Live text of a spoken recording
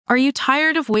Are you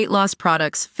tired of weight loss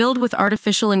products filled with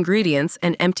artificial ingredients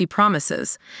and empty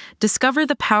promises? Discover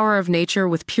the power of nature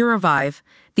with Pure Revive,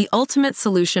 the ultimate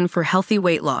solution for healthy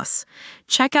weight loss.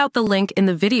 Check out the link in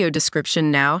the video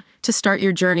description now to start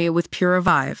your journey with Pure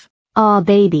Revive. Aw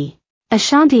baby.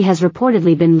 Ashanti has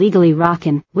reportedly been legally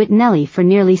rockin' with Nelly for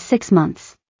nearly 6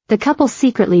 months. The couple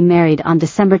secretly married on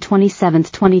December 27,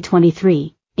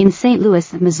 2023, in St.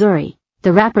 Louis, Missouri,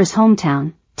 the rapper's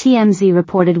hometown, TMZ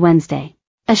reported Wednesday.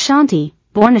 Ashanti,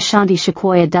 born Ashanti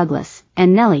Shakoya Douglas,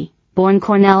 and Nelly, born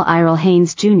Cornell Irel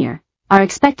Haynes Jr., are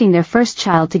expecting their first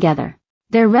child together.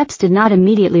 Their reps did not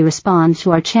immediately respond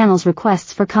to our channel's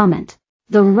requests for comment.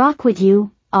 The Rock With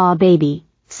You, Aw Baby,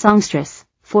 songstress,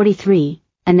 43,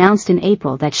 announced in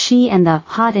April that she and the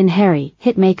Hot and Harry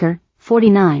hitmaker,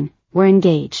 49, were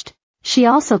engaged. She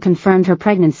also confirmed her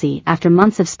pregnancy after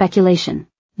months of speculation.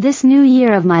 "This new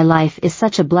year of my life is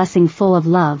such a blessing full of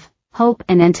love, hope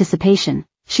and anticipation,"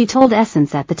 she told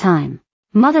Essence at the time.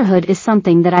 "Motherhood is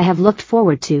something that I have looked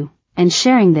forward to, and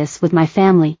sharing this with my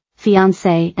family,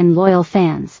 fiancé and loyal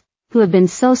fans, who have been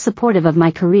so supportive of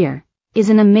my career, is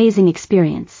an amazing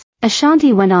experience."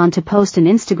 Ashanti went on to post an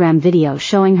Instagram video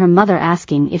showing her mother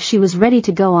asking if she was ready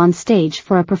to go on stage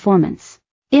for a performance.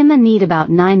 "I'ma need about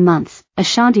 9 months,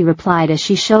 Ashanti replied as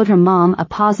she showed her mom a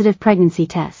positive pregnancy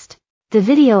test. The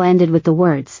video ended with the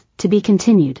words, "To be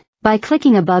continued. By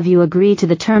clicking above you agree to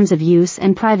the terms of use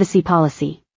and privacy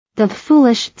policy." The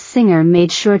Foolish singer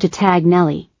made sure to tag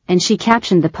Nelly, and she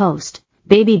captioned the post,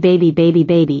 "Baby baby baby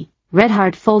baby, red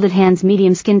heart folded hands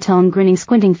medium skin tone grinning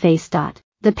squinting face."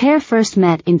 The pair first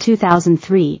met in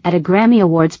 2003 at a Grammy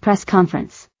Awards press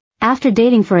conference. After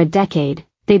dating for a decade,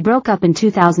 they broke up in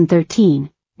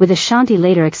 2013, with Ashanti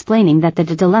later explaining that the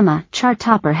Dilemma chart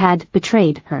topper had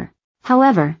betrayed her.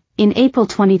 However, in April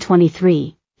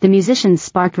 2023, the musicians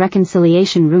sparked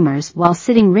reconciliation rumors while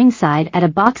sitting ringside at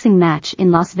a boxing match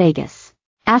in Las Vegas.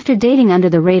 After dating under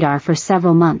the radar for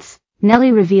several months,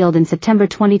 Nelly revealed in September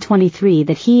 2023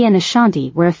 that he and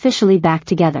Ashanti were officially back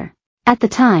together. At the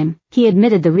time, he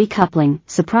admitted the recoupling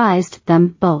surprised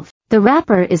them both. The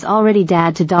rapper is already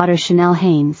dad to daughter Chanel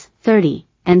Haynes, 30,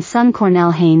 and son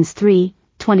Cornell Haynes, 3,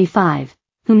 25,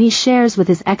 whom he shares with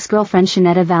his ex-girlfriend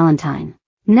Shanetta Valentine.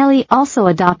 Nelly also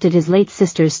adopted his late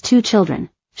sister's 2 children,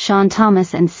 Sean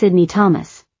Thomas and Sydney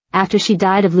Thomas, after she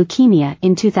died of leukemia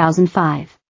in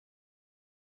 2005.